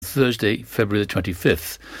Thursday, February the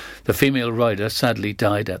 25th. The female rider sadly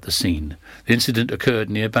died at the scene. The incident occurred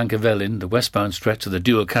near Bank of Ellin, the westbound stretch of the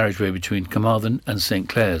dual carriageway between Carmarthen and St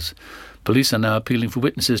Clears. Police are now appealing for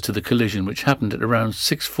witnesses to the collision, which happened at around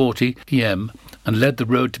 6:40 p.m. and led the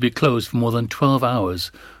road to be closed for more than 12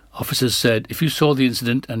 hours. Officers said, if you saw the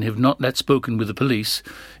incident and have not yet spoken with the police,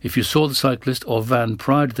 if you saw the cyclist or van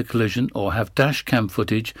prior to the collision or have dash cam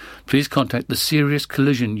footage, please contact the Serious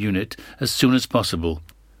Collision Unit as soon as possible.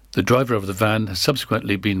 The driver of the van has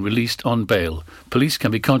subsequently been released on bail. Police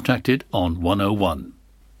can be contacted on 101.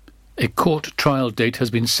 A court trial date has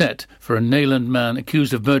been set for a Neyland man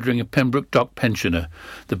accused of murdering a Pembroke Dock pensioner.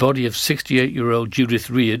 The body of 68-year-old Judith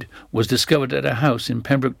Reid was discovered at a house in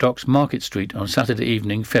Pembroke Docks Market Street on Saturday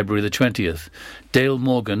evening, February the 20th. Dale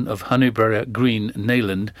Morgan of Honeyborough Green,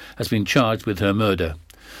 Neyland, has been charged with her murder.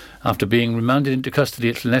 After being remanded into custody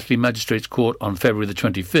at Llanelli Magistrates Court on February the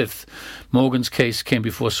 25th, Morgan's case came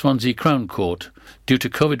before Swansea Crown Court. Due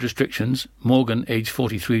to COVID restrictions, Morgan, aged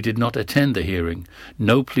 43, did not attend the hearing.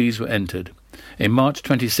 No pleas were entered. A March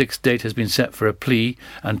 26th date has been set for a plea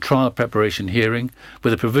and trial preparation hearing,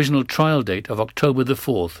 with a provisional trial date of October the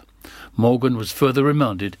 4th. Morgan was further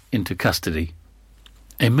remanded into custody.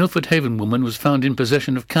 A Milford Haven woman was found in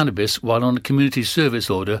possession of cannabis while on a community service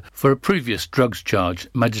order for a previous drugs charge,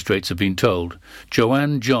 magistrates have been told.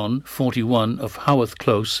 Joanne John, 41, of Haworth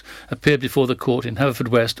Close, appeared before the court in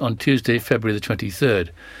Haverfordwest on Tuesday, February the 23rd.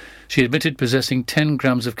 She admitted possessing 10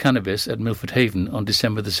 grams of cannabis at Milford Haven on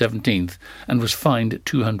December the 17th and was fined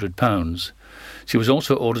 £200. She was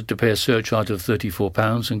also ordered to pay a surcharge of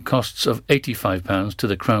 £34 and costs of £85 to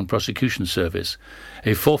the Crown Prosecution Service.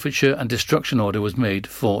 A forfeiture and destruction order was made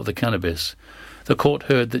for the cannabis. The court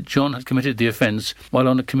heard that John had committed the offence while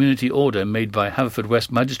on a community order made by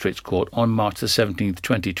Haverfordwest Magistrates Court on March the 17th,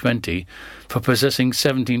 2020, for possessing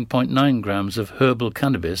 17.9 grams of herbal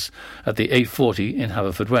cannabis at the A40 in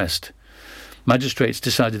Haverfordwest. Magistrates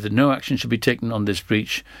decided that no action should be taken on this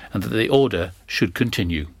breach and that the order should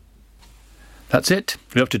continue. That's it.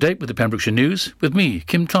 We're up to date with the Pembrokeshire News with me,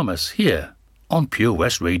 Kim Thomas, here on Pure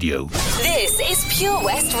West Radio. This is Pure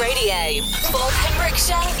West Radio. For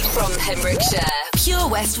Pembrokeshire, from Pembrokeshire. Pure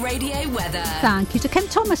West Radio weather. Thank you to Kim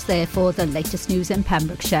Thomas there for the latest news in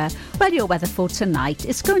Pembrokeshire. Well, your weather for tonight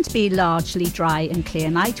is going to be largely dry and clear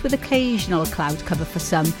night with occasional cloud cover for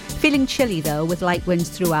some. Feeling chilly though with light winds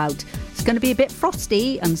throughout. It's going to be a bit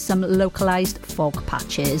frosty and some localised fog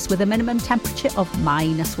patches with a minimum temperature of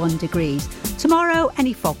 -1 degrees. Tomorrow,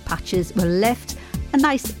 any fog patches will lift. A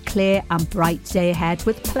nice, clear and bright day ahead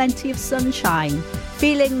with plenty of sunshine.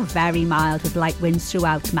 Feeling very mild with light winds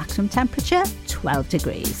throughout. Maximum temperature, 12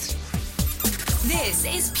 degrees. This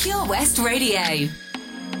is Pure West Radio.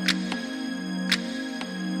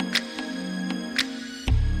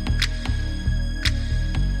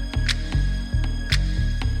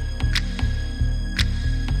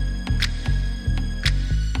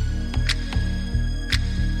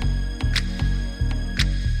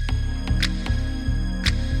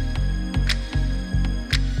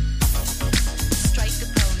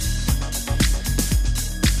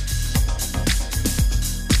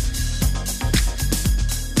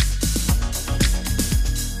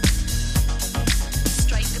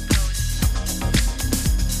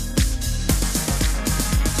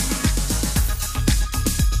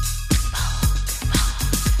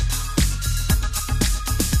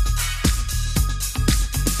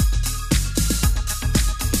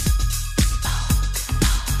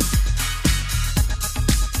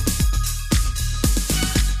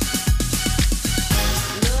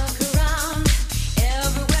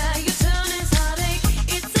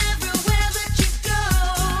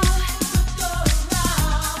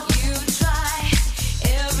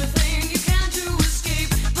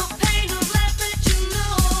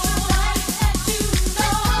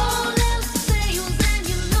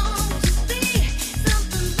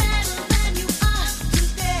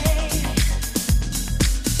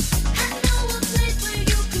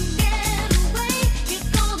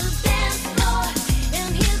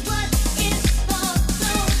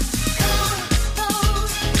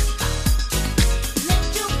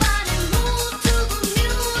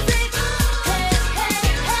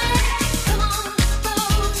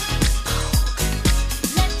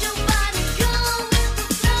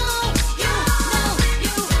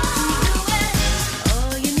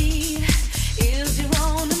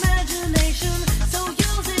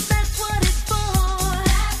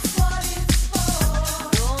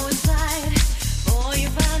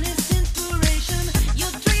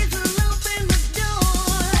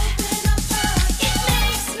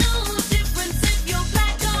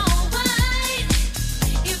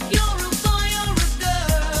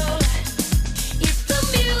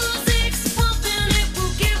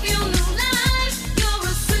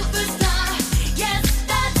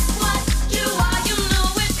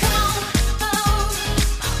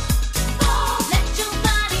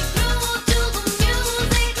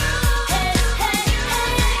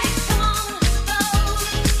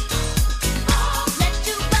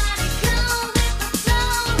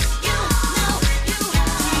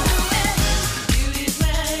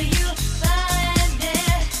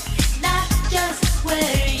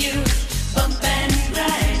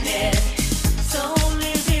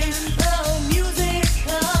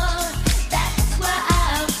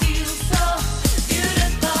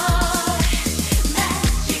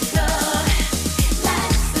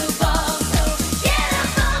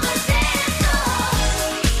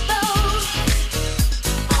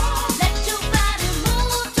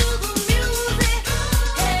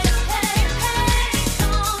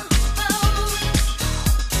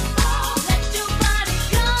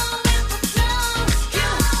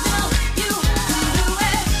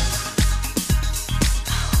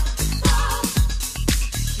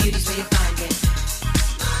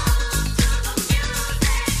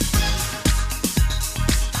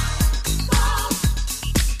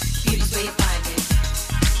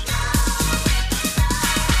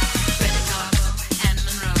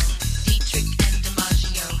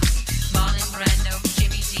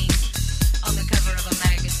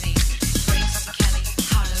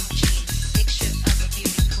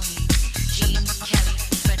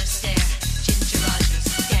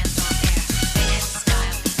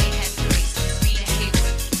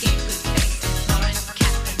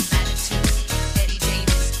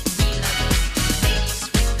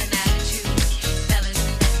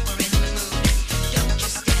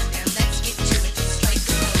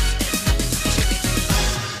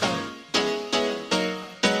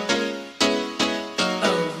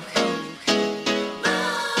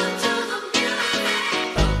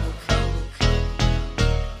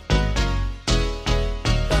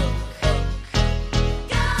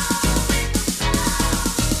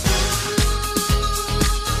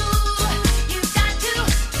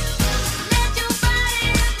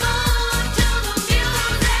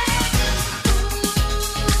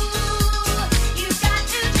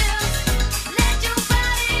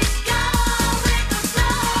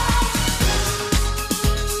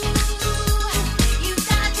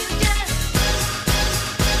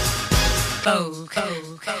 Download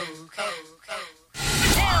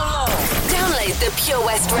the Pure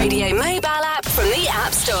West Radio mobile app from the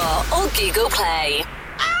App Store or Google Play.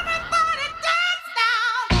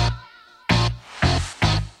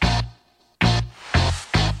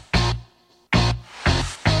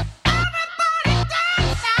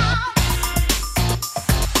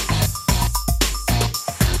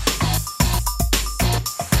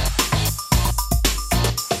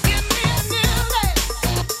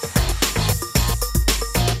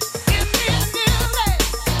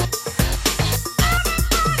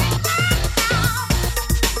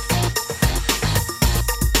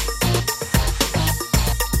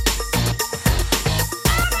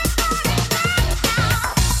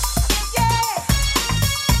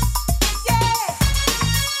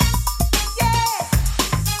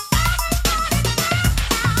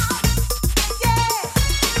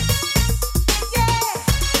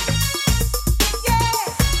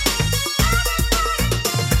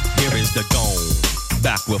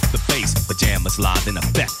 Live in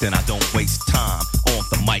effect, and I don't waste time on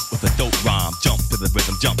the mic with a dope rhyme. Jump to the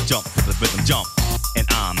rhythm, jump to the rhythm, jump. And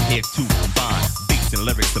I'm here to combine beats and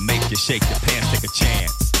lyrics to make you shake your pants, take a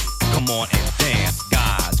chance. Come on and dance,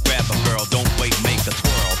 guys. Grab a girl, don't wait, make a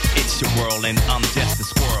twirl. It's your world, and I'm just a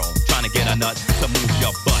squirrel trying to get a nut to move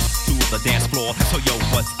your butt to the dance floor. So yo,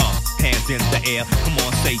 what's up? Hands in the air, come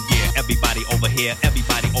on, say yeah. Everybody over here,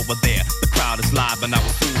 everybody over there. The crowd is live, and I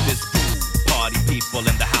will do this groove. Party people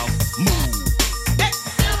in the house, move.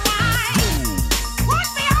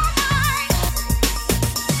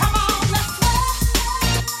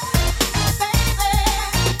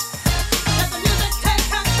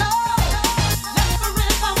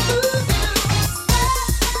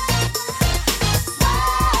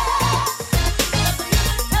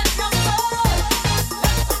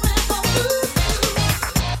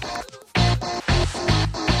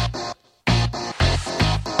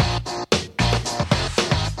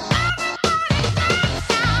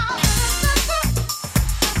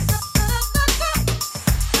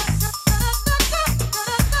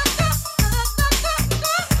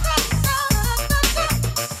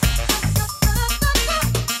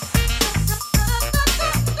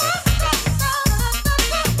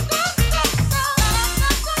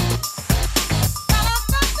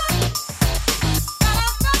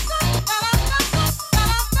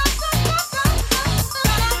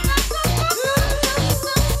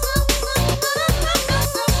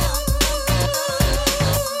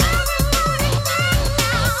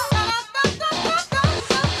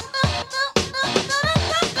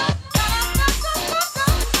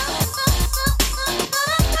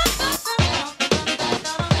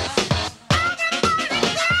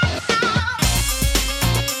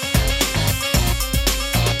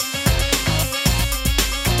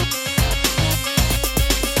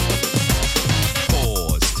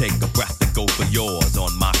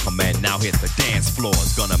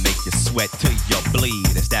 Till you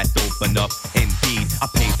bleed, is that dope enough? Indeed, I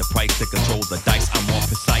paid the price to control the dice. I'm more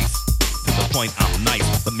precise, to the point I'm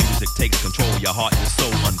nice. The music takes control, your heart and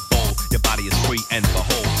soul unfold. Your body is free and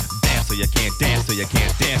behold. Dance so you can't dance, so you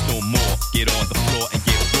can't dance no more. Get on the floor and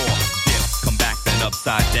get raw. Dip, come back then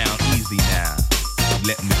upside down, easy now.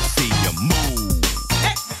 Let me see you move.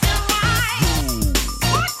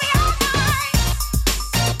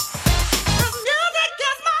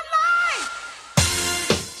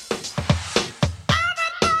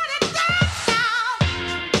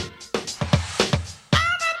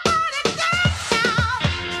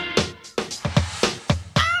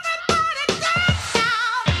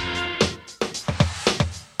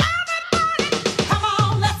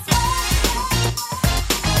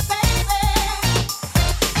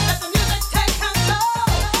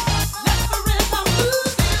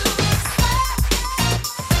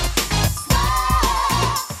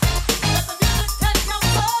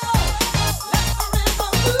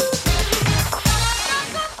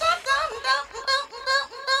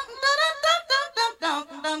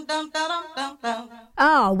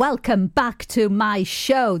 Welcome back to my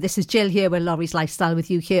show. This is Jill here with Lawrie's Lifestyle with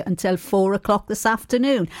you here until 4 o'clock this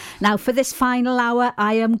afternoon. Now, for this final hour,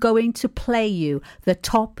 I am going to play you the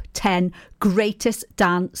top 10 greatest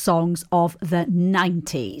dance songs of the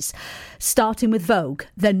 90s. Starting with Vogue,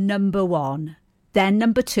 the number one. Then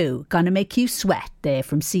number 2, Gonna Make You Sweat, there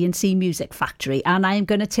from C&C Music Factory. And I am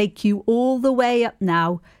going to take you all the way up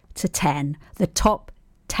now to 10, the top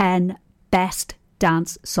 10 best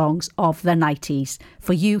dance songs of the 90s.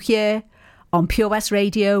 For you here on Pure West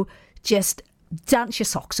Radio, just dance your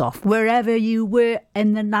socks off wherever you were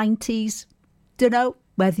in the 90s. Don't know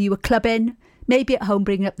whether you were clubbing, maybe at home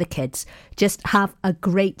bringing up the kids. Just have a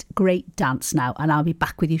great dance now, and I'll be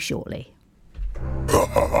back with you shortly.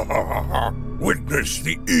 Witness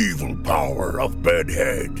the evil power of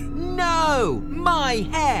Bedhead. No! My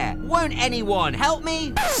hair! Won't anyone help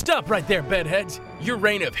me? Stop right there, Bedhead. Your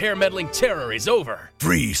reign of hair-meddling terror is over.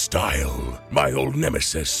 Freestyle, my old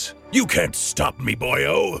nemesis. You can't stop me,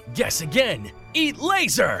 boyo. Guess again. Eat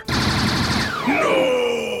laser!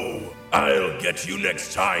 No! I'll get you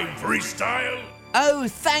next time, Freestyle. Oh,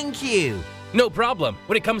 thank you. No problem.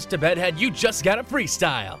 When it comes to Bedhead, you just gotta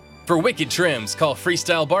freestyle. For wicked trims, call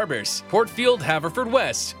Freestyle Barbers, Portfield,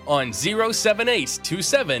 Haverfordwest, on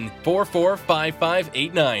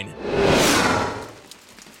 07827445589.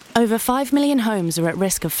 Over 5 million homes are at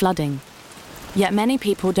risk of flooding, yet many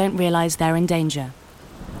people don't realise they're in danger.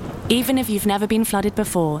 Even if you've never been flooded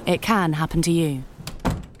before, it can happen to you.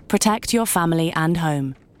 Protect your family and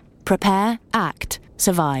home. Prepare, act,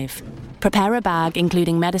 survive. Prepare a bag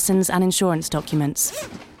including medicines and insurance documents.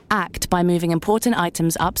 Act by moving important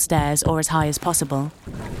items upstairs or as high as possible.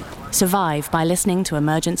 Survive by listening to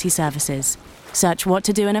emergency services. Search what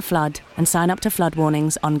to do in a flood and sign up to flood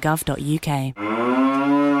warnings on gov.uk.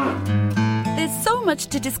 There's so much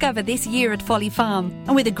to discover this year at Folly Farm.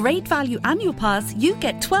 And with a great value annual pass, you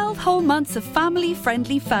get 12 whole months of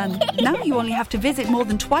family-friendly fun. Now you only have to visit more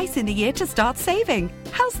than twice in the year to start saving.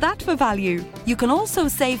 How's that for value? You can also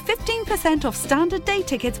save 15% off standard day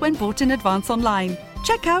tickets when bought in advance online.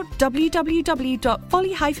 Check out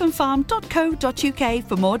www.folly-farm.co.uk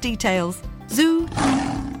for more details. Zoo,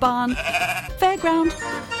 barn, fairground,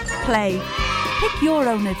 play. Pick your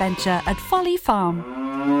own adventure at Folly Farm.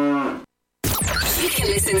 You can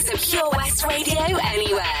listen to Pure West Radio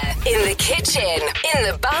anywhere. In the kitchen, in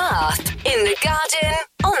the bath, in the garden,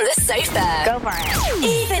 on the sofa. Go for it.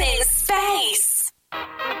 Even in space.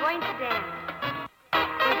 We're going to dance.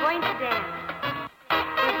 We're going to dance.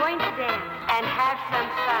 We're going to dance and have some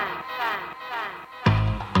fun.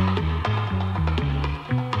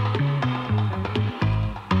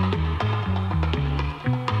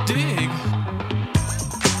 Dig.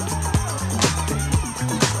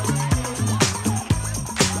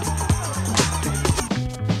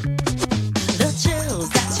 The chills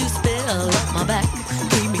that you spill up my back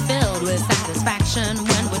keep me filled with satisfaction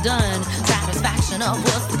when we're done. Satisfaction of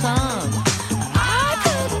what's to come. I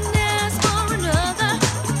couldn't ask for another.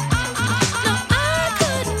 No, I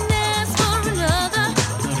couldn't ask for another.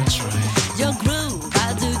 Oh, that's right. Your groove,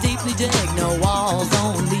 I do deeply dig. No walls,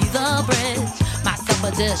 only the bridge. My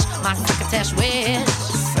supper dish, my succotash wish.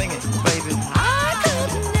 Sing it, baby. I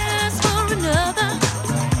couldn't ask for another.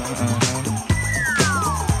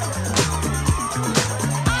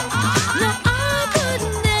 No, I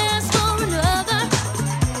couldn't ask for another.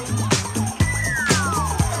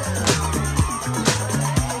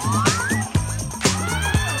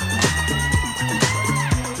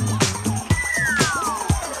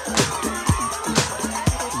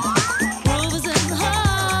 Groove is in the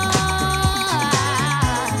heart.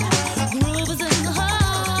 Groove is in the heart.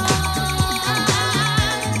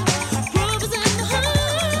 Groove is in the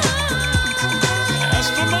heart. That's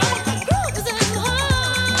for mama. Groove is in the heart.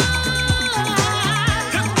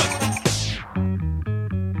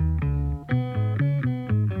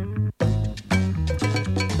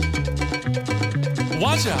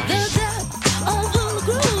 Watch out. The depth of who the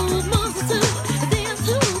groove moves us to. Dance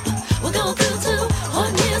hoop. We'll go through to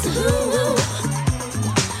what is who.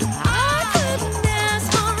 I couldn't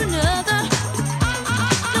ask for another.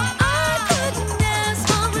 No, I couldn't ask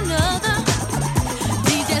for another.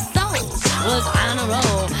 DJ Soul was on a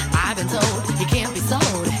roll. I've been told he can't be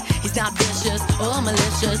sold. He's not vicious or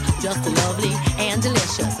malicious, just lovely and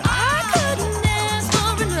delicious. I couldn't ask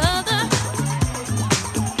for another.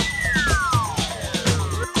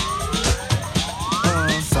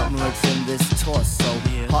 Something lurks in this torso.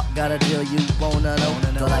 Heart got a deal you wanna know.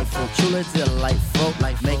 Delightful, truly delightful.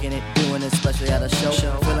 Making it, doing it, especially at a show.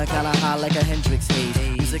 Feeling kinda high like a Hendrix haze.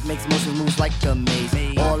 Music makes motion moves like a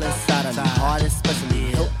maze. All inside of me, heart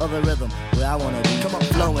especially. Hilt of the rhythm, where I wanna be. Come on,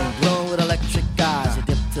 flowing, glowing with electric eyes. You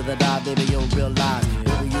dip to the dive, baby, you'll realize.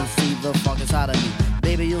 Baby, you'll see the funk inside of me.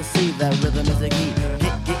 Baby, you'll see that rhythm is the key.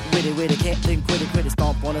 Get witty, can't think quit it.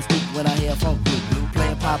 Stomp on the street when I hear funk blue.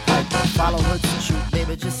 Playing pop pipe, follow her to shoot.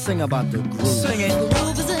 Baby, just sing about the groove. Sing it. The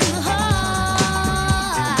groove is in the heart.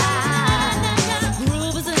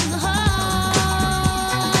 Groove is in the heart.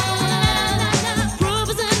 Groove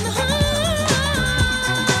is in the heart.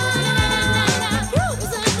 Groove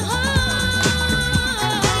is in the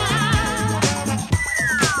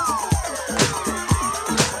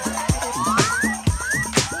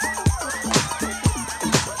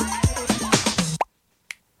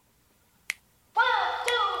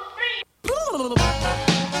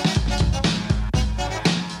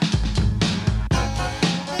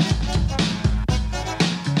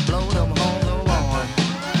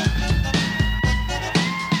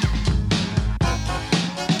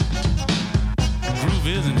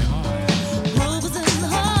is in your heart. Groove is in the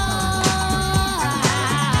heart.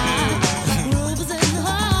 Groove is in the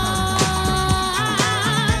heart.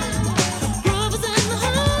 Groove is in the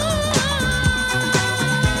heart.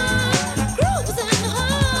 Groove is in the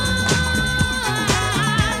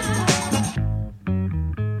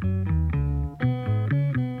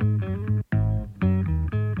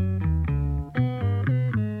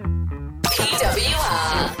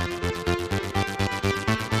PWR.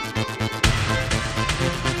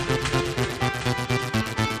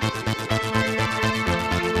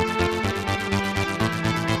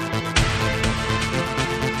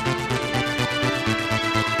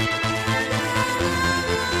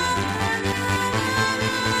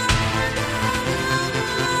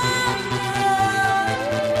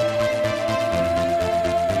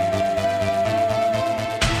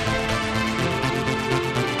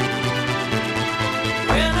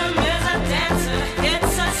 rhythm is a dancer,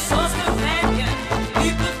 it's a source companion.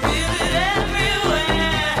 People feel it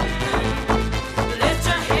everywhere. Lift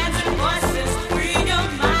your hands and voices, free your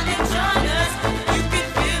mind and join us. You can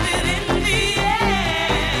feel it in the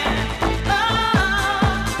air.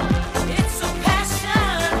 Oh, it's a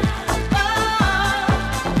passion. Oh,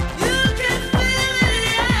 you can feel it,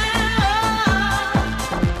 yeah.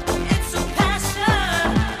 It's a passion.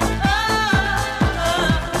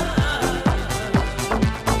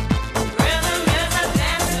 Rhythm is a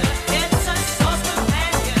dancer, it's a source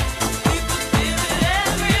companion. People feel it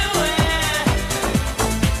everywhere.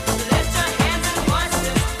 Lift your hands and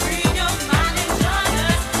voices, free your mind and join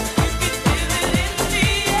us. You can feel it in the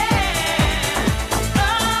air.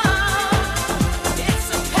 Oh, it's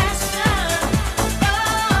a passion.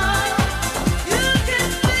 Oh, you can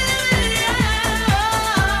feel it, yeah.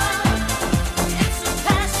 It's a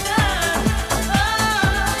passion.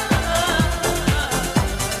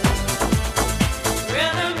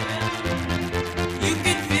 Rhythm, you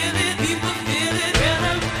can feel it, people feel it.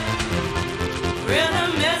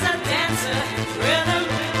 Rhythm is a dancer. Rhythm,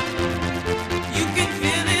 you can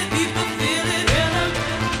feel it, people feel it.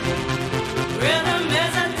 Rhythm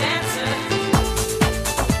is a dancer.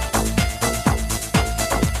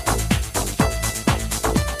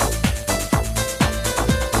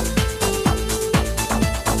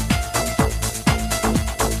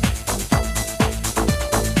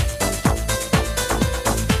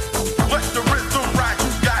 Let the rhythm ride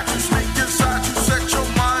you, got you, sneak inside you, set your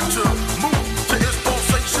mind to move to its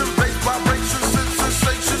pulsation, bass vibration,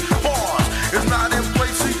 sensation. Pause is not in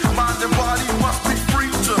place. See, mind and body must be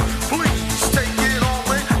free to please take it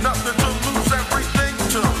all in. Nothing to lose, everything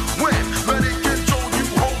to win. Let it control you,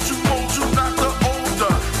 hold you, not the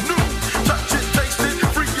older. New, touch it, taste it,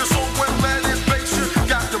 free your soul and let it face you.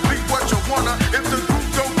 Got to be what you wanna. If the group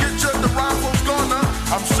don't get you, the rival's gonna.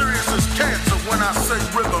 I'm serious as cancer when I say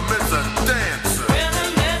rhythm is a dancer.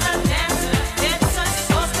 Rhythm is a dancer, it's a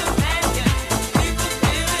source companion. People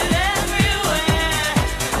feel it everywhere.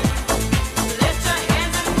 Lift your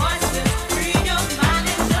hands and voices, free your mind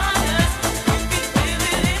and join us. You can feel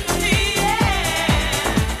it in the air.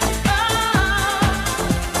 Oh,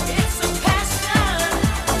 it's a passion.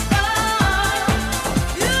 Oh,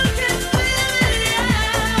 you can feel it, yeah.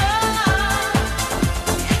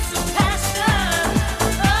 It's a passion.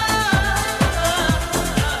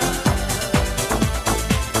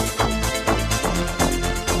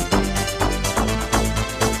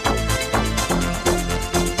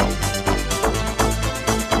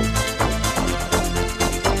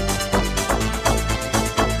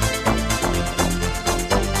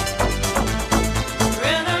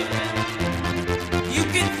 Rhythm, you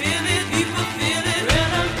can feel it, people feel it.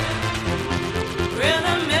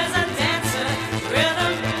 Rhythm is a dancer.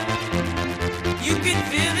 Rhythm, you can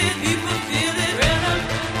feel it, people feel it.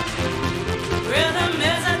 Rhythm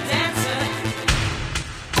is a dancer.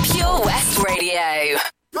 Pure West Radio.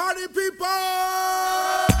 Party people!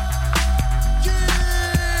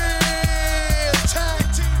 Tag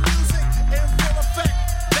team music in full effect.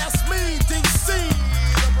 That's me, DC,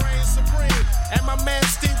 the brain supreme. And my man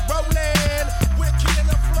Steve Rowland. We're kicking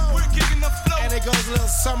the flow. And it goes a little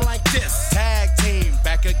something like this. Tag team,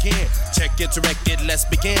 back again. Check it, directed, let's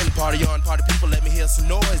begin. Party on, party people, let me hear some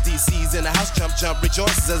noise. DC's in the house, jump,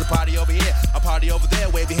 rejoices. There's a party over here, a party over there.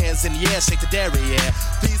 Wave your hands in the air, shake the dairy, yeah.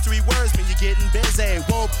 These three words mean you're getting busy.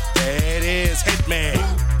 Whoop, there it is, Hitman.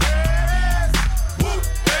 Whoop,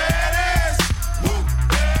 there it is. Whoop,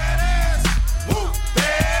 there it is. Whoop,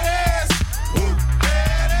 there it is. Whoop, there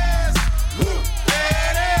it is. Whoop, there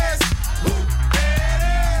it is. Whoop, there it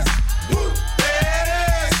is. Whoop, there it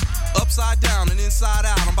is. Upside down and inside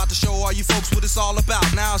out, I'm about to show all you folks what it's all about.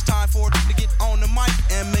 Now it's time for it to get on the mic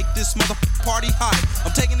and make this mother party hot.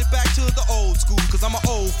 I'm taking it back to the old school, cause I'm an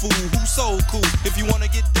fool who's so cool. If you wanna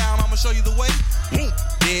get down, I'ma show you the way.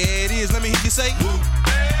 There it is, let me hear you say. Come on,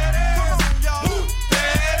 y'all.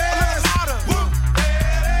 Louder. Come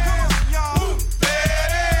on, y'all.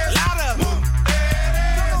 Louder. Come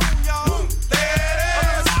on, y'all.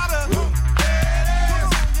 Louder. Come on,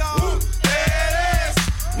 y'all. Shaka,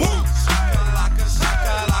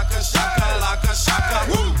 shaka, shaka, shaka.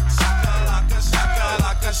 Shaka,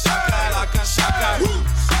 shaka, shaka, shaka.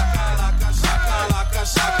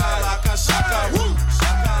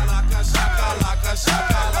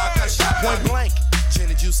 Point blank, gin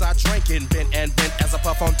and juice I drinking, bent as I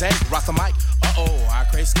puff on dank, rock the mic. I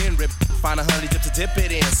crave skin rip, find a honey dip to dip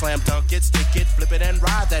it in, slam dunk it, stick it, flip it and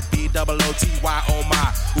ride that B-double-O-T-Y, oh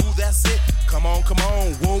my. Ooh, that's it, come on,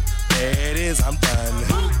 whoop, there it is, I'm done.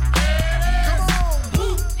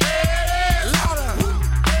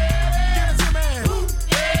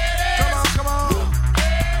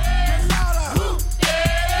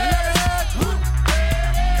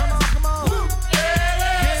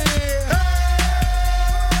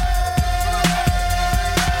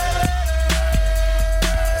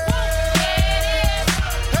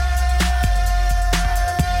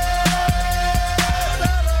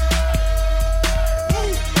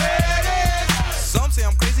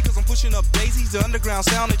 The underground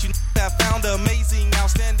sound that you have found amazing,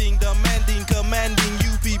 outstanding, demanding, commanding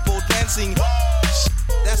you people dancing.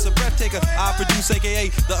 That's a breath taker. I produce, aka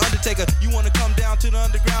The Undertaker. You wanna come down to the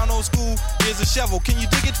underground old school? Here's a shovel. Can you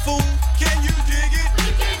dig it, fool? Can you dig it?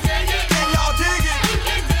 We can dig it. Can y'all dig it? We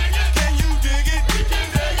can dig it. Can you dig it? We can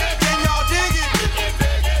dig it. Can y'all dig it? We can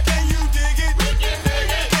dig it. Can you dig it? We can dig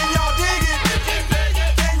it. Can y'all dig it? We can dig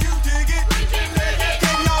it. Can you dig it? We can dig it.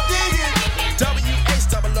 Can y'all dig it?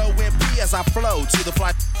 W-H-O-O-M-P as I flow to the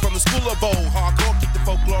fly from the school of bowl. Hardcore, kick the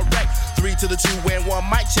folklore wreck. 3 to the 2 and 1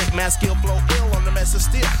 mic check. Mass skill flow ill on the mess of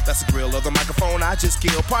steel. That's the grill of the microphone I just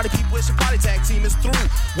killed. Party people, it's your party tag team is through.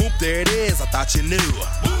 Whoop, there it is. I thought you knew.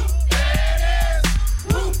 Whoop, there it is.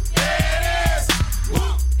 Whoop, there it is.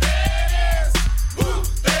 Whoop, there it is. Whoop,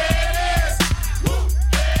 there it is. Whoop, there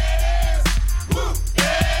it is. Whoop,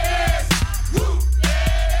 there it is. Whoop, there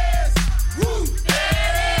it is. Whoop, there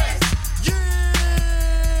it is. Yeah,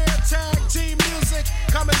 tag team music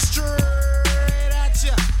coming straight at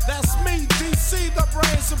ya. That's me, DC, the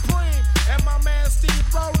brain supreme, and my man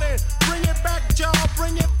Steve Rowland. Bring it back, y'all.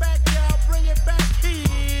 Bring it back, y'all. Bring it back.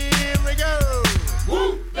 Here we go.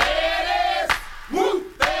 Whoop, there it is.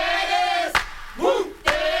 Whoop, there it is. Whoop,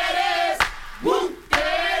 there it is. Whoop,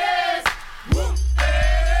 there it is. Whoop, there it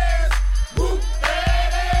is. Whoop, there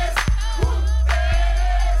it is.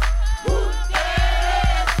 Whoop, there it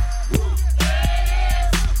is. Whoop, there it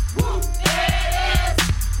is. Whoop, there it is.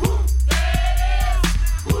 Whoop, there it is.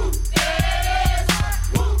 Whoop, there it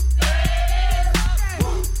is. Whoop, there it is. Whoop, there it is.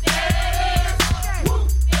 Whoop, there it is.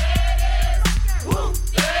 Whoop,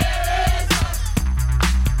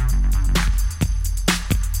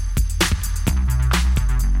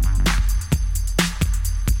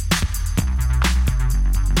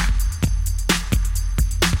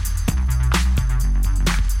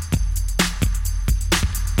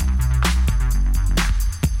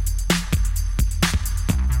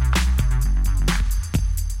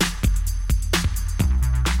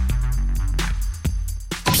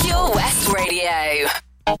 Pure West Radio.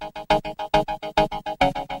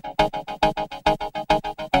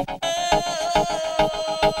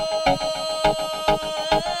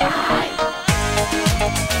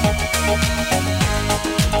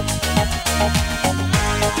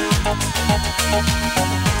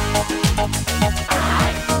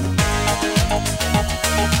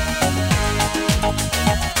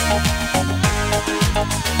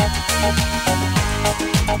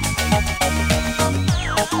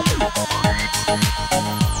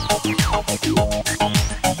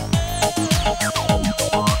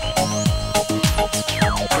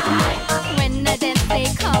 When I dance, they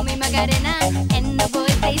call me Macarena, and the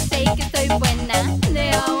boys they say que soy buena.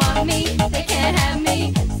 They all want me, they can't have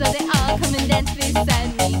me, so they all come and dance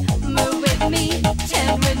beside me. Move with me,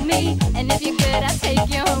 chant with me, and if you're good, I'll take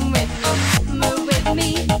you home with me. Move with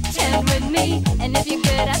me, chant with me, and if you're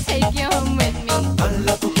good, I'll take you home with me.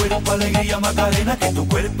 Dala tu cuerpo alegría Macarena, que tu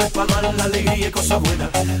cuerpo es para dar la alegría y cosas buenas.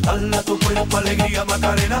 Dala tu cuerpo alegría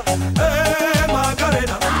Macarena,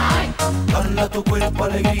 Macarena. Dala tu cuerpo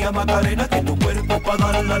alegría Macarena, que tu cuerpo es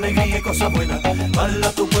para dar la alegría y cosas buenas.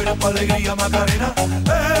 Dala tu cuerpo alegría Macarena,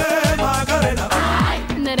 Macarena.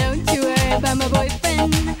 Now don't you worry about my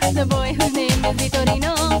boyfriend, the boy whose name is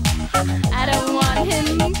Vitorino. I don't want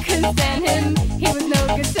him, couldn't stand him, he was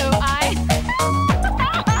no good, so I...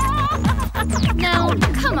 Now,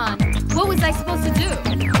 come on, what was I supposed to do?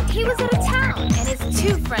 He was out of town, and it's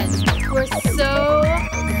two friends who are so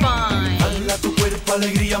fine. Dala tu cuerpo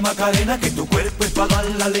alegría Macarena, que tu cuerpo es para dar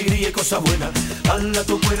la alegría y cosas buenas. Dala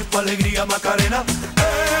tu cuerpo alegría Macarena,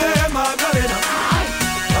 Macarena.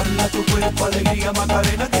 Dala tu cuerpo alegría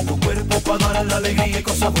Macarena, que tu cuerpo es para dar la alegría y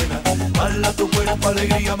cosas buenas. Dala tu cuerpo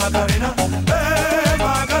alegría Macarena,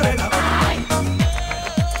 Macarena.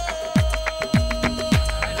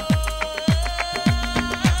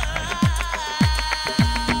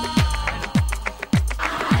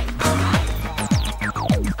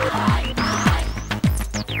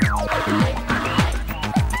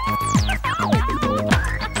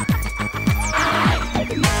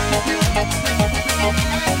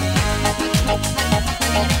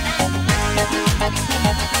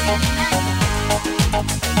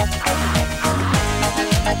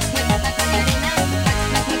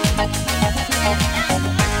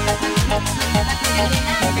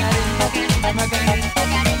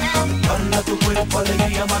 Dala tu cuerpo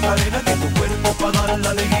alegría Macarena, que tu cuerpo es para dar la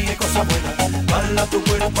alegría y cosas buenas. Dala tu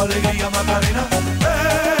cuerpo alegría Macarena,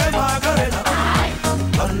 Macarena.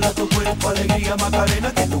 Dala tu cuerpo alegría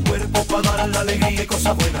Macarena, que tu cuerpo es para dar la alegría y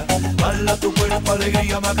cosas buenas. Dala tu cuerpo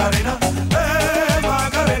alegría Macarena,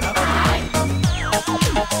 Macarena.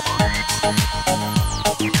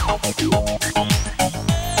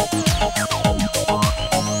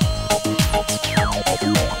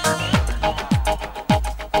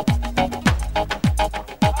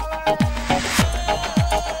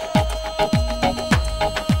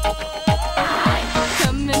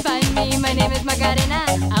 Come and find me, my name is Macarena.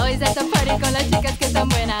 Always at the party con las chicas que están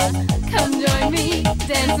buenas. Come join me,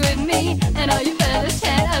 dance with me, and all you fellas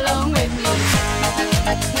chat along with me.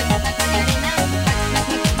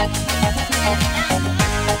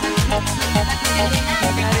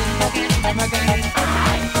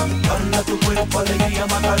 Dala tu cuerpo alegría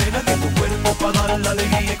Macarena, que tu cuerpo es para dar la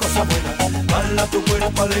alegría y cosas buenas. Dala tu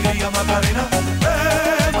cuerpo alegría Macarena,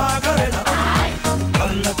 Macarena.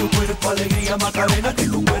 Dala tu cuerpo alegría Macarena, que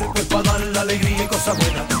tu cuerpo es para dar la alegría y cosas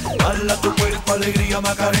buenas. Dala tu cuerpo alegría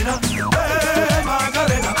Macarena,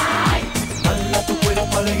 Macarena. Dala tu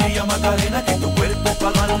cuerpo alegría Macarena, que tu cuerpo es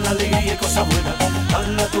para dar la alegría y cosas buenas.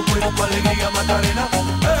 Dala tu cuerpo alegría Macarena,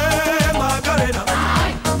 Macarena.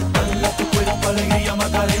 Dala tu cuerpo alegría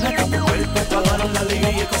Macarena, que tu cuerpo es para dar la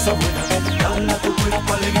alegría y cosas buenas. Dala tu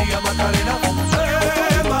cuerpo alegría Macarena,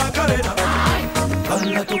 Macarena.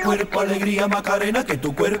 Dala tu cuerpo alegría Macarena, que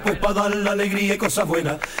tu cuerpo es para dar la alegría y cosas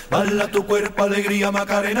buenas. Dala tu cuerpo alegría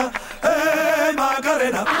Macarena,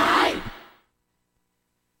 Macarena.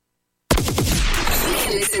 You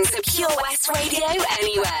can listen to Pure West Radio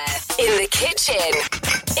anywhere. In the kitchen,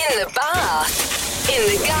 in the bath, in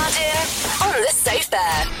the garden, on the sofa,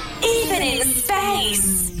 even in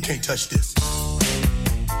space. You can't touch this.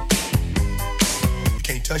 You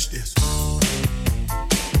can't touch this.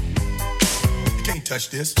 You can't touch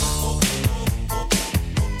this. You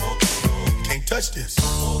can't touch this.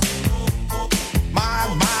 My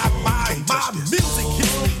music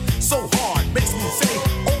hits me so hard, makes me say,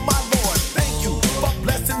 oh my Lord, thank you for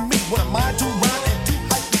blessing me. What am I to rhyme and to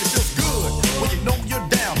hype me? It feels good when you know you're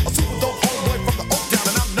down. A super dope homeboy from the Oak Town,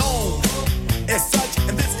 and I'm known as such.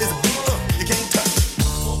 And this is a beat you can't touch.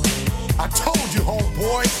 I told you,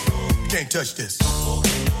 homeboy, You can't touch this.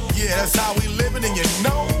 yeah, that's how we living, and you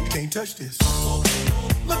know, You can't touch this.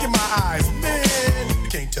 look in my eyes, man. You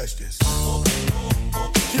can't touch this.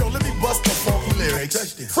 Yo, let me bust the funky lyrics.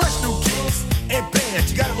 Touch this. Fresh new kicks and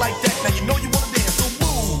bands, you got it like that. Now you know you wanna dance, so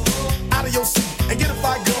move out of your seat and get a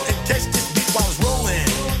fire girl and catch this beat while it's rolling.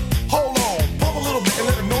 Hold on, pump a little bit and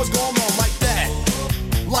let them know what's going on like that,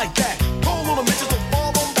 like that. Hold on a minute, just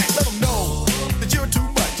fall on back, let them know that you're too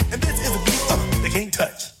much. And this is a beat they can't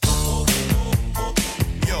touch.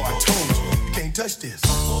 Yo, I told you. You can't touch this.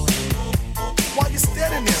 Why you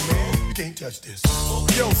standing there, man? You can't touch this.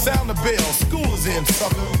 Yo, sound the bell, school is in,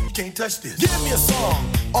 sucker. You can't touch this. Give me a song,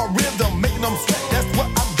 a rhythm, making them sweat. That's what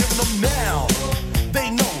I'm giving them now. They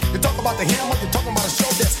know. You talk about the hammer, you're talking about a show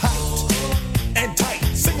that's hyped and tight.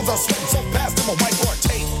 Singles are sweating so fast, them a white or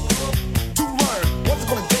tape. To learn what's it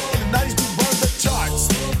gonna take in the 90s to burn the charts.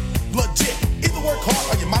 Legit. Either work hard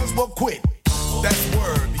or you might as well quit. That's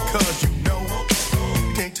word because you know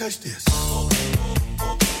you can't touch this.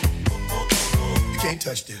 You can't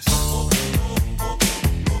touch this.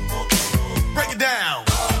 Break it down.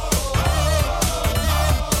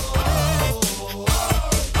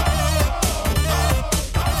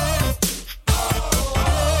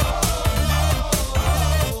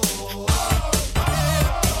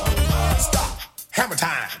 Stop. Hammer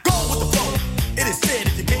time. Go with the flow. It is said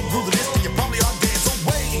if you can't groove to this, then you probably are dead. So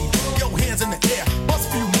wave your hands in the air. Bust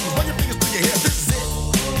a few moves, run your fingers through your hair. This is it.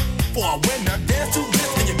 For a win Now dance to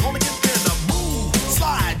this and you're gonna get thinner. Move,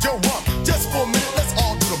 slide, yo, rump. Just for a minute, let's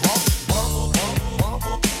all do the bump. Bump, bump,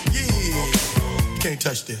 bump. Yeah. You can't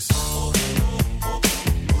touch this.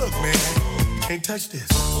 Look, man, you can't touch this.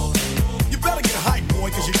 You better get a hype, boy,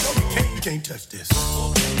 cause you know you can't touch this.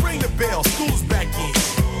 Ring the bell, school's back in.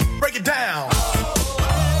 Break it down.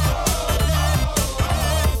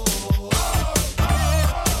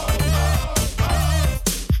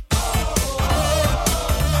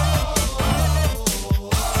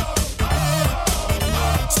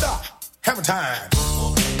 Stop. Hammer time.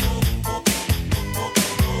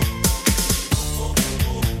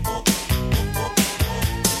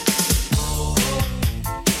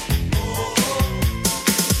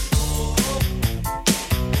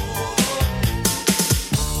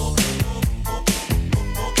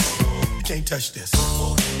 You can't touch this.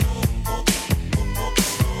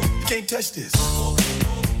 You can't touch this.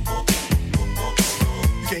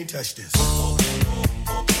 You can't touch this.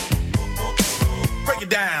 Break it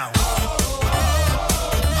down.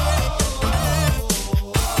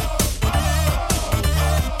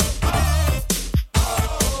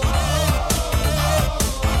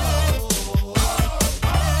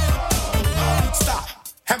 Stop.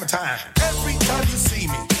 Hammer time. Every time you see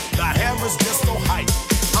me, the hammer's just so hype.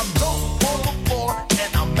 I'm dope on the floor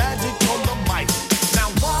and I'm magic on the mic. Now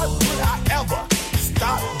why would I ever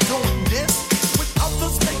stop doing this with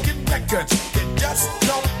others making records that just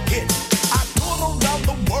don't hit? I tour around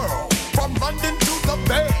the world, from London to the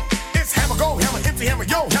Bay. It's hammer go, hammer empty, hammer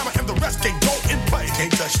yo, hammer, and the rest can go and play. You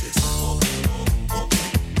can't touch this.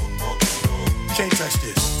 You can't touch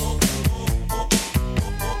this.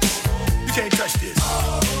 You can't touch this.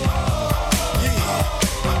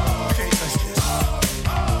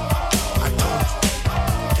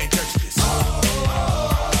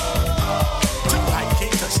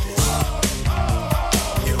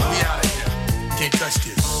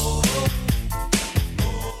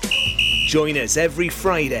 Join us every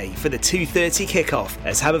Friday for the 2:30 kickoff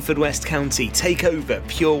as Haverfordwest County take over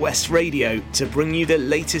Pure West Radio to bring you the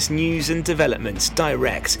latest news and developments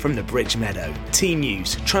direct from the Bridge Meadow. Team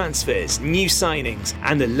news, transfers, new signings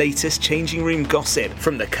and the latest changing room gossip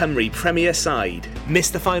from the Cymru Premier side. Miss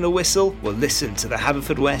the final whistle? Well, listen to the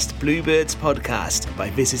Haverfordwest Bluebirds podcast by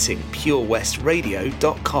visiting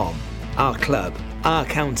purewestradio.com. Our club, our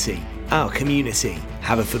county, our community.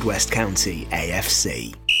 Haverfordwest County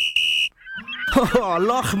AFC. Oh,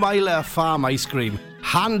 Lochmeyler Farm Ice Cream.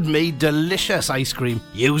 Handmade delicious ice cream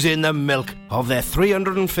using the milk of their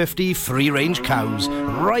 350 free-range cows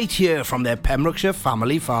right here from their Pembrokeshire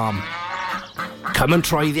family farm. Come and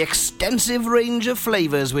try the extensive range of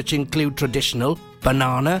flavours which include traditional,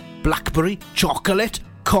 banana, blackberry, chocolate,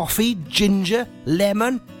 coffee, ginger,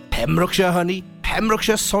 lemon, Pembrokeshire honey,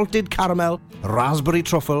 Pembrokeshire salted caramel, raspberry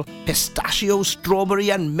truffle, pistachio,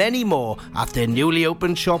 strawberry and many more at their newly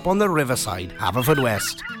opened shop on the Riverside,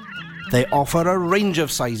 Haverfordwest. They offer a range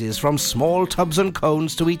of sizes from small tubs and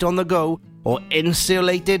cones to eat on the go or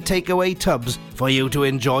insulated takeaway tubs for you to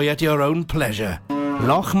enjoy at your own pleasure.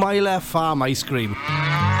 Lochmeyler Farm Ice Cream.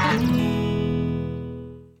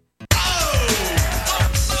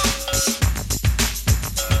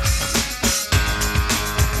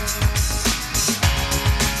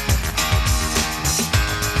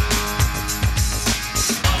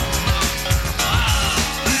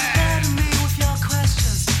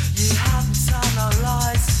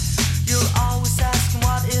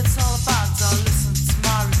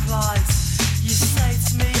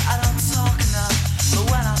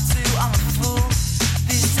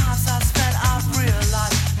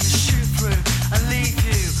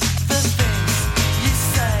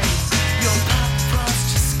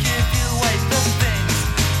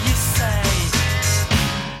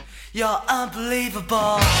 You're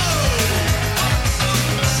unbelievable.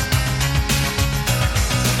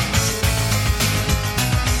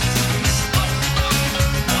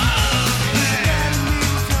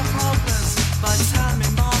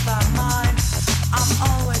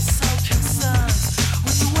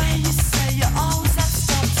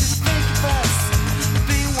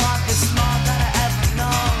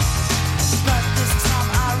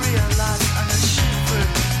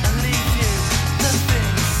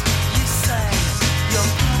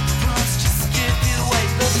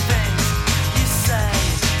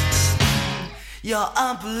 You're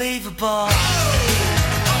unbelievable.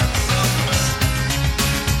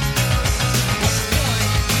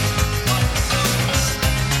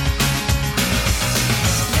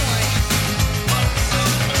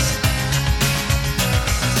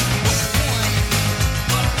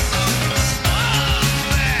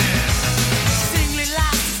 Singly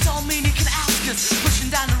lasses don't mean you can ask us. Pushing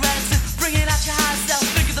down the relatives, bringing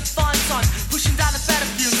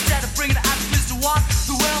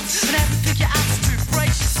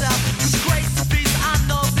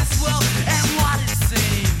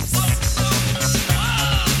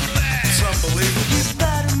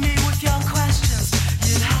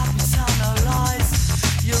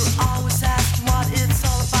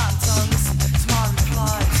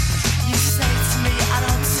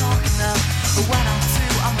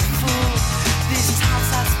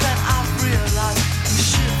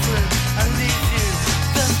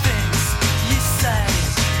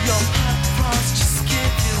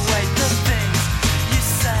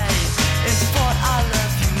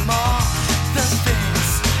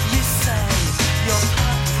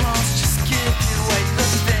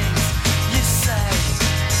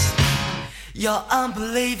You're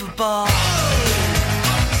unbelievable.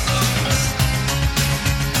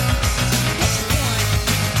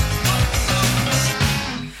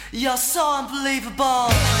 You're so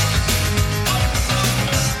unbelievable.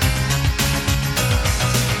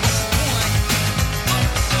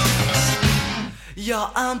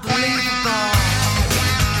 You're unbelievable.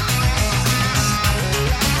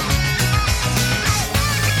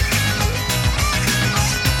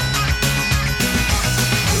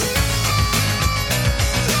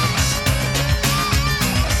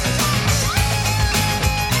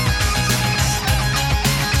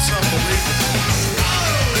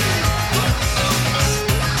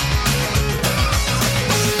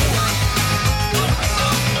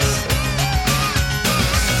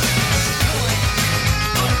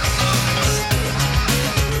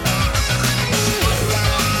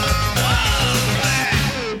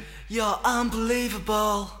 You're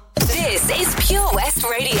unbelievable. This is Pure West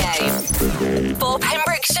Radio. For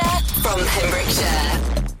Pembrokeshire, from Pembrokeshire.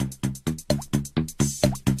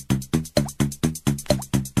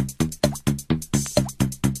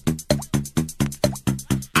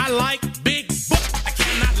 I like big books, I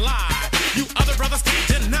cannot lie. You other brothers can't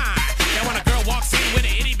deny that when a girl walks in with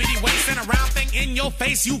an itty bitty waist and a round thing in your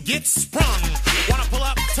face, you get sprung. Wanna pull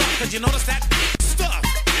up tough, cause you notice that stuff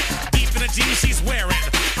deep in the jeans she's wearing.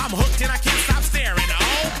 I'm hooked and I can't stop staring.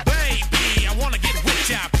 Oh baby, I wanna get with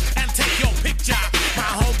ya and take your picture. My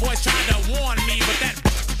homeboys tried to warn me, but that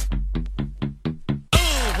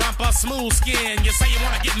rumpa smooth skin. You say you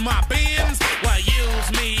wanna get in my bins? Well,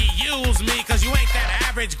 use me, cause you ain't that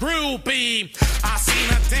average groupie. I seen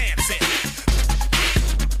her dancing.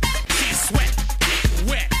 She's sweat,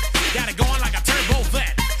 wet, got it going like a turbo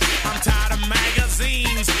vet. I'm tired of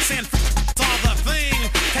magazines saying all the thing.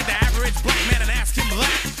 Take the average black man and ask him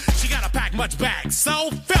that. She gotta pack much back.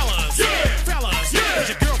 So fellas, cause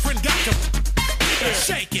your girlfriend got to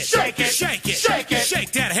shake it,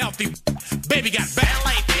 shake that healthy. Baby got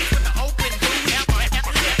ballet feet with the open booty.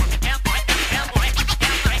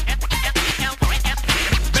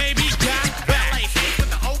 Baby got ballet feet with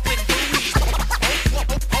the open booty.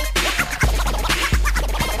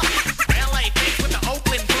 Ballet feet with the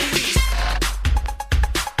open booty.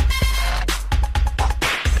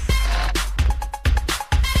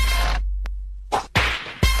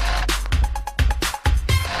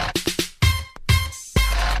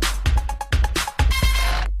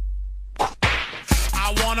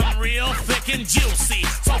 And juicy,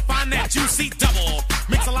 so find that juicy double.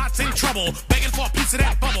 Mix a lot's in trouble, begging for a piece of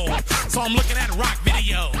that bubble. So I'm looking at rock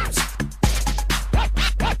videos.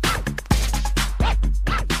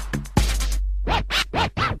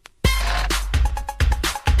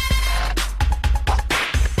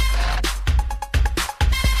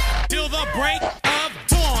 Till the break of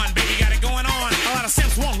dawn, baby, got it going on. A lot of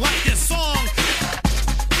simps won't like this song.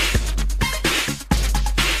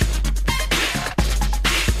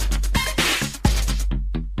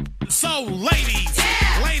 So, ladies,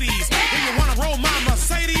 when you wanna roll my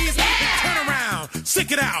Mercedes, then turn around,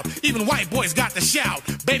 sick it out. Even white boys got to shout.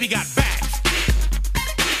 Baby got back.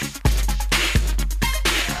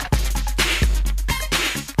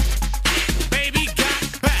 Baby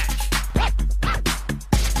got back.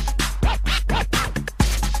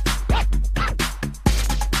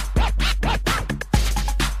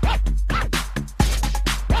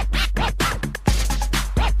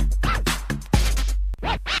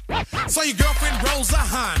 So your girlfriend rolls a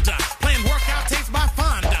Honda, playing workout tapes by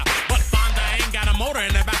Fonda. But Fonda ain't got a motor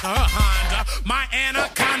in the back of her Honda. My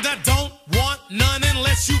Anaconda don't want none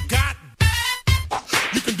unless you got.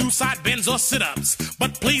 You can do side bends or sit-ups,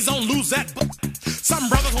 but please don't lose that. Some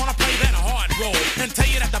brothers wanna play that hard role and tell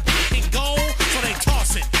you that the ain't gold, so they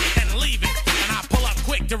toss it and leave it, and I pull up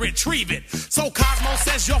quick to retrieve it. So Cosmo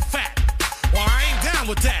says you're fat. Well, I ain't down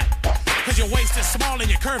with that, cause your waist is small and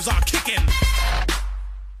your curves are kicking.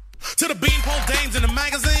 To the beanpole dames in the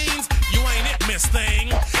magazines, you ain't it, miss thing.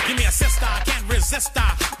 Give me a sister, I can't resist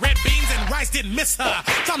her. Red beans and rice didn't miss her.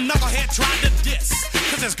 Some knucklehead tried to diss,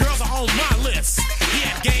 cause his girls are on my list. He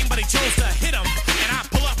had game, but he chose to hit him, and I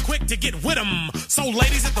pull up quick to get with him. So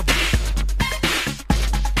ladies at the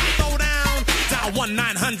throw down, dial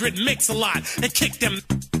 1-900-MIX-A-LOT and kick them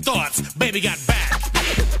thoughts. Baby got back.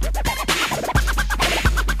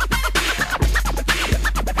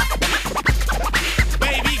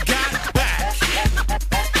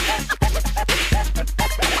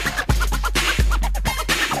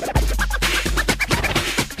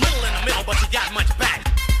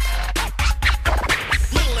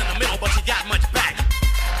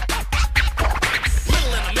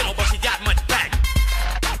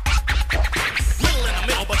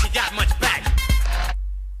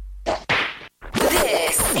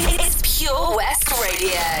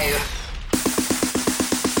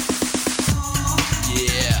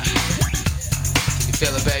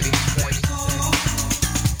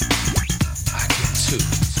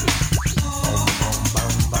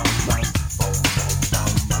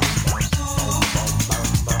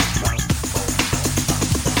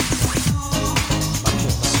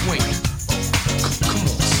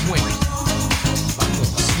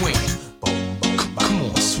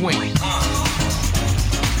 swing.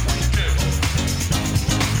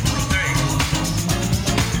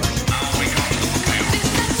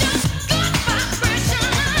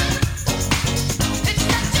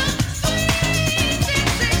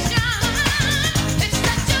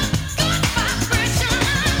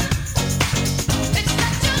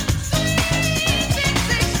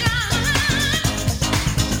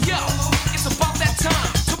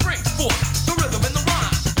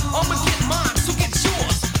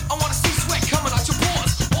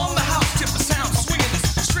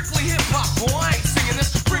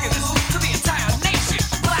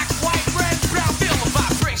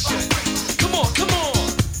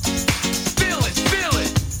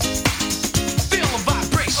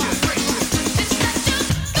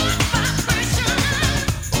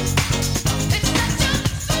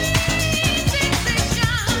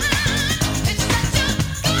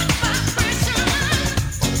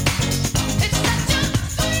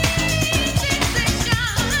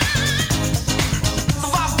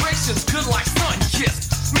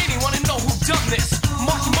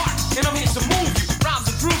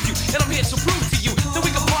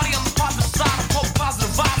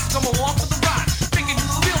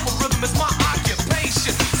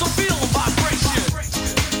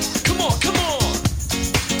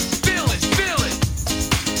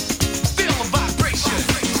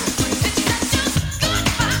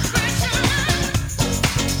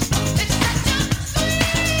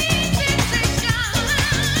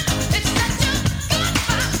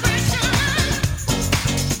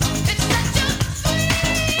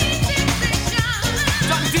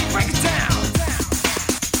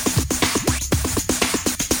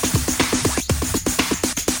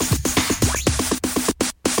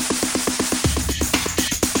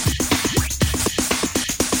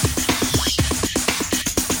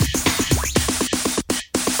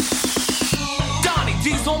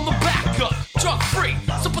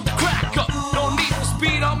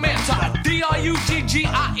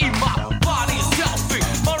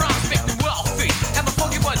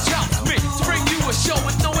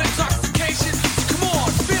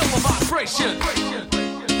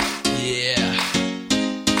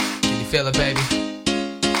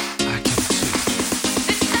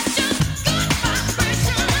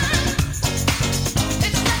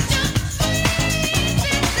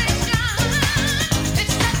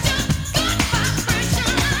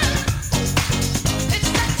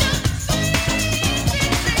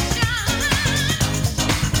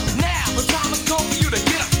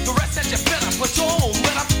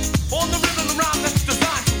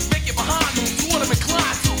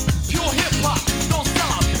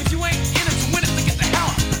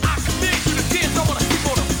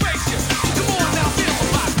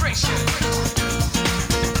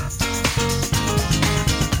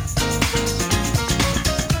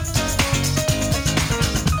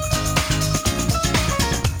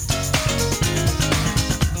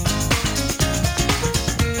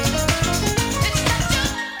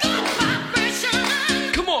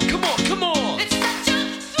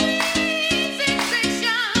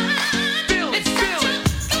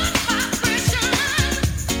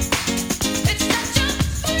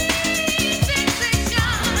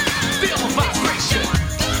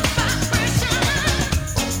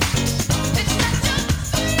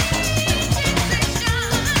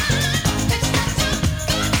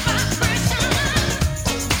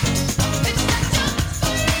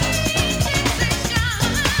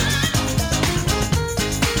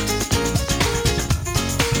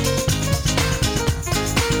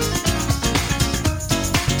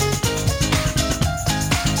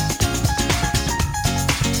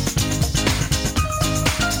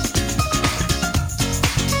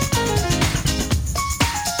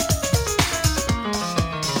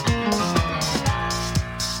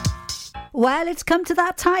 Well, it's come to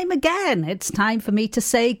that time again. It's time for me to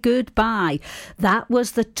say goodbye. That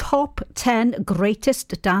was the top 10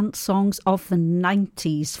 greatest dance songs of the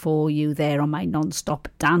 90s for you there on my non-stop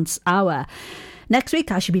dance hour. Next week,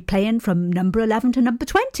 I should be playing from number 11 to number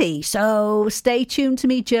 20. So stay tuned to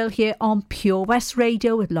me, Jill, here on Pure West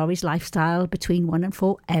Radio with Lawrie's Lifestyle between 1 and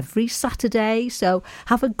 4 every Saturday. So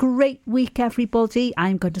have a great week, everybody.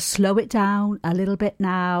 I'm going to slow it down a little bit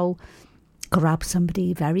now. Grab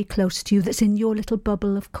somebody very close to you that's in your little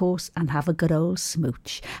bubble, of course, and have a good old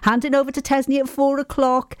smooch. Handing over to Tesney at 4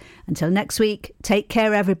 o'clock. Until next week, take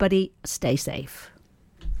care, everybody. Stay safe.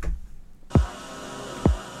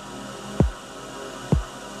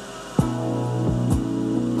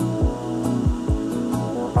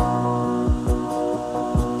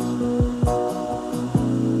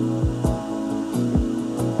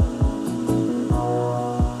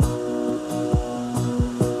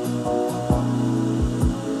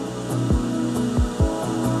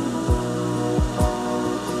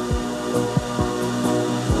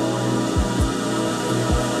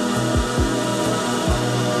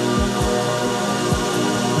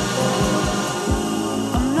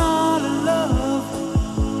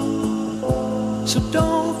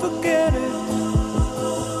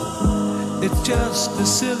 just a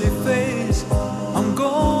silly phase I'm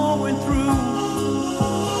going through.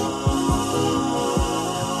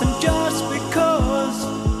 And just because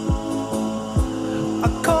I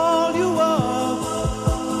call you up,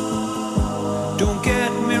 don't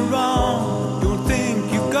get me wrong, don't think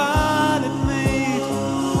you got it made.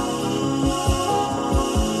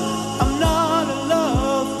 I'm not in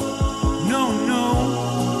love, no, no.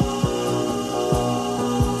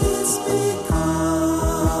 It's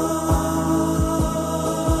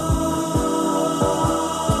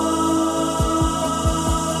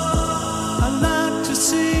I like to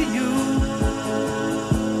see you,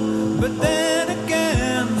 but then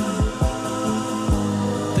again,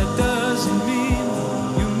 that doesn't mean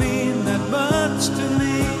you mean that much to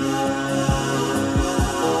me.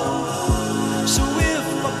 So if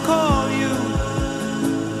I call you,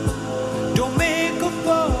 don't make a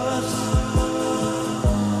fuss,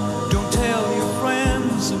 don't tell your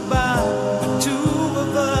friends about the two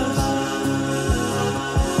of us.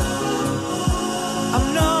 I'm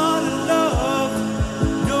not in love,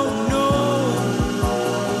 no, no.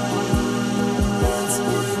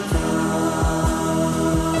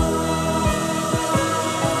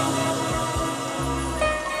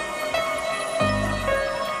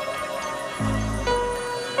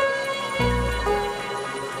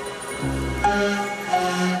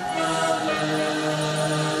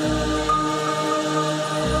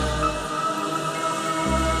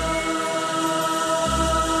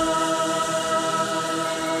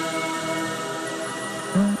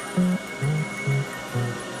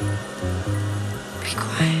 Be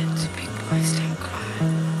quiet, big boys don't cry.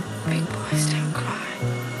 Big boys don't cry.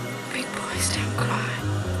 Big boys don't cry.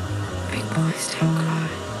 Big boys don't cry.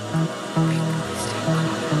 Big boys don't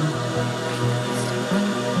cry.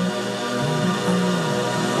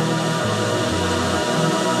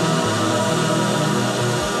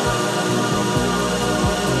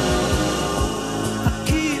 I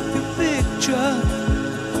keep your picture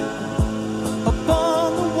upon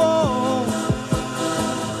the wall.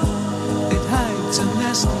 It hides a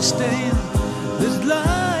nasty stain that's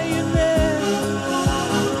lying there.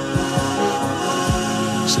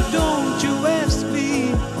 So don't you ask me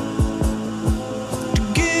to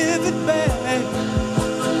give it back.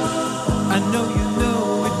 I know you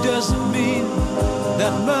know it doesn't mean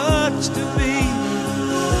that much to me.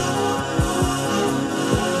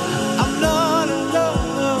 I'm not in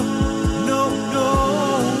love, no, no.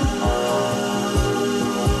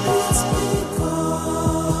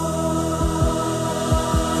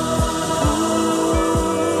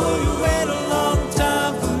 Ooh, you wait a long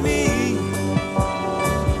time for me.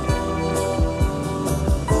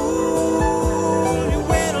 Ooh, you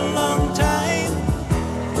wait a long time.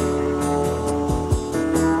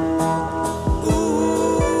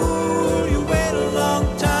 Ooh, you wait a long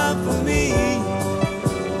time for me.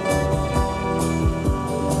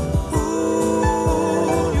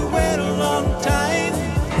 Ooh, you wait a long time.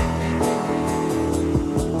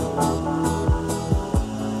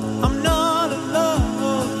 I'm not in love,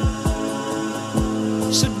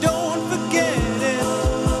 so don't forget it.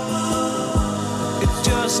 It's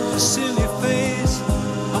just a silly phase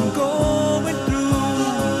I'm going through.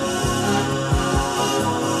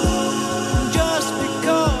 Just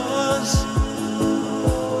because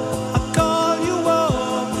I call you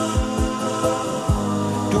up,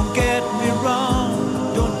 don't get me wrong,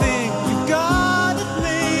 don't think you got it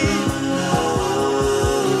made.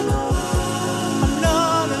 I'm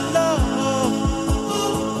not in love,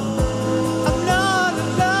 I'm not in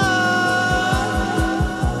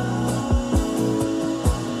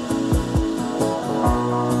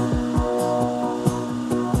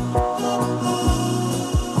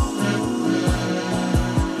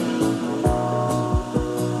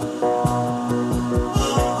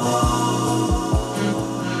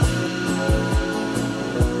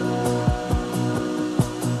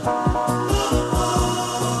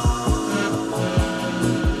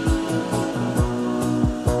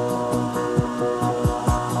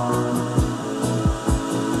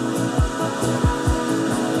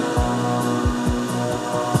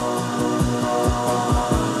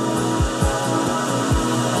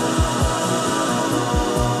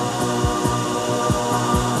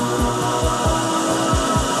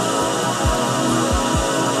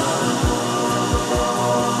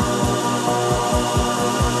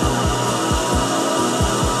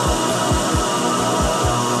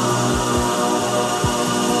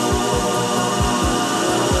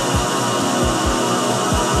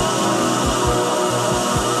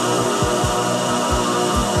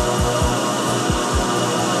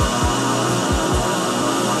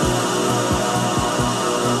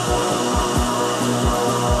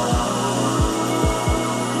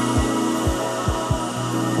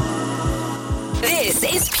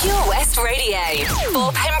is Pure West Radio.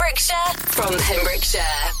 For Pembrokeshire, from Pembrokeshire.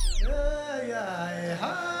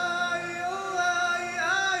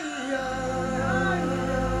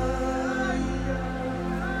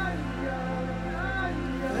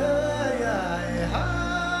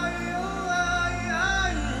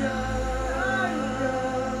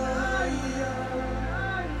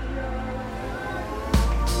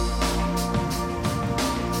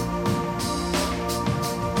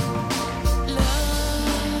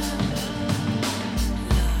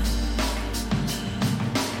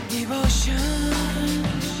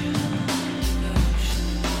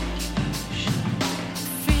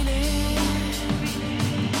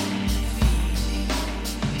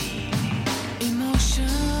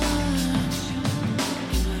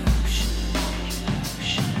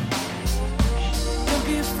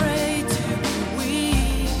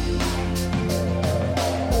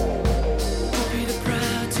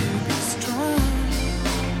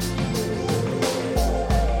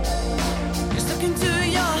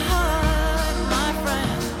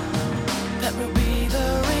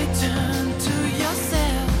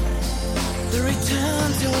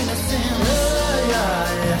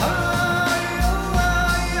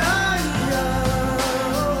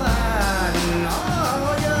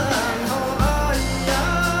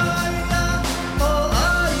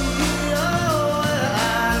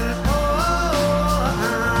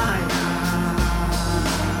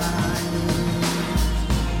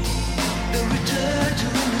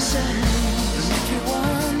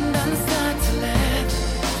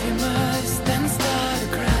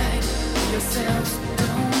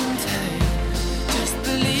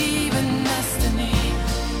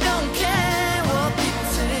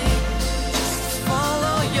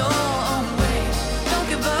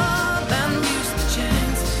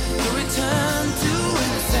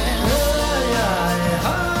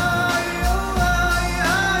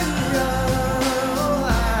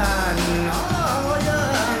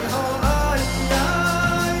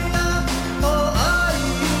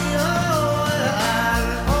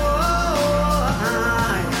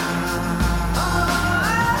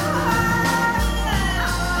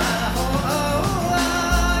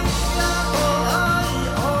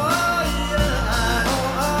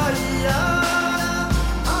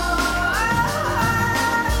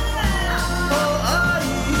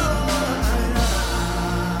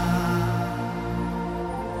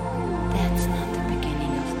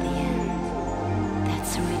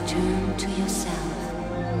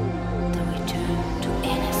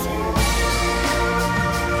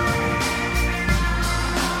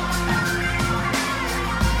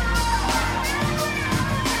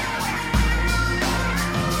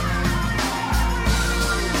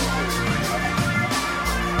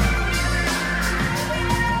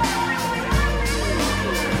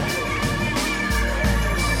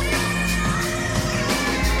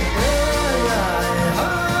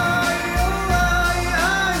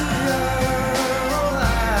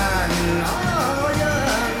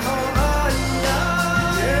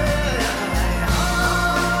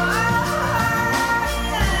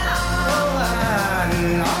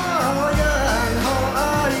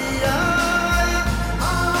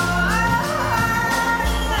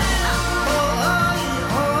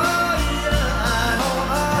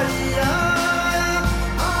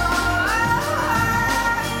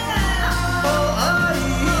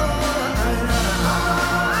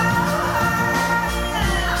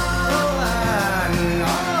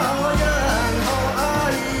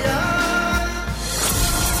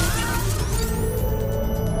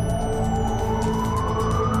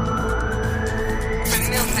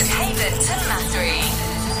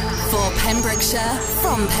 Pembrokeshire,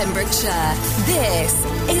 from Pembrokeshire, this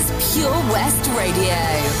is Pure West Radio.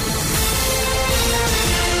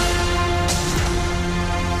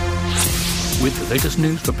 With the latest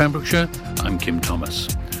news for Pembrokeshire, I'm Kim Thomas.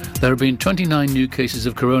 There have been 29 new cases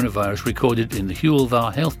of coronavirus recorded in the Hywel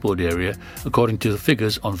Dda Health Board area, according to the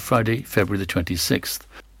figures on Friday, February the 26th.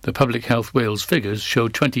 The Public Health Wales figures show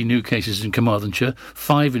 20 new cases in Carmarthenshire,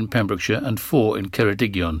 5 in Pembrokeshire and 4 in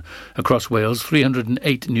Ceredigion. Across Wales,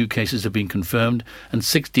 308 new cases have been confirmed and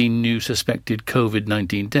 16 new suspected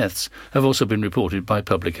COVID-19 deaths have also been reported by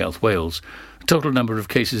Public Health Wales. The total number of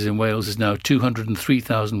cases in Wales is now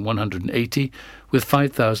 203,180, with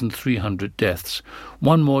 5,300 deaths.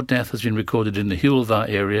 One more death has been recorded in the Hywel Dda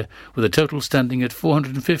area, with a total standing at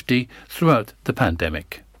 450 throughout the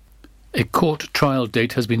pandemic. A court trial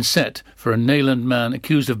date has been set for a Neyland man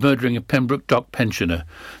accused of murdering a Pembroke Dock pensioner.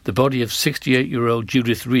 The body of 68-year-old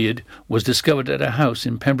Judith Reid was discovered at a house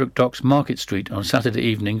in Pembroke Docks Market Street on Saturday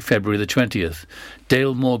evening, February the 20th.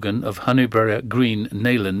 Dale Morgan of Honeyborough Green,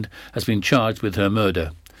 Neyland, has been charged with her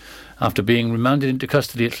murder. After being remanded into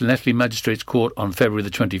custody at Llanelli Magistrates Court on February the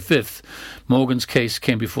 25th, Morgan's case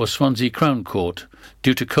came before Swansea Crown Court.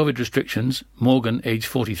 Due to COVID restrictions, Morgan, aged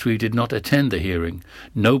 43, did not attend the hearing.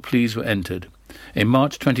 No pleas were entered. A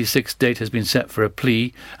March 26th date has been set for a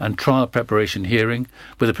plea and trial preparation hearing,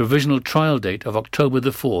 with a provisional trial date of October the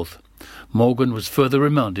 4th. Morgan was further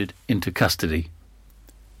remanded into custody.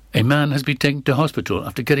 A man has been taken to hospital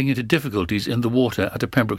after getting into difficulties in the water at a Pembrokeshire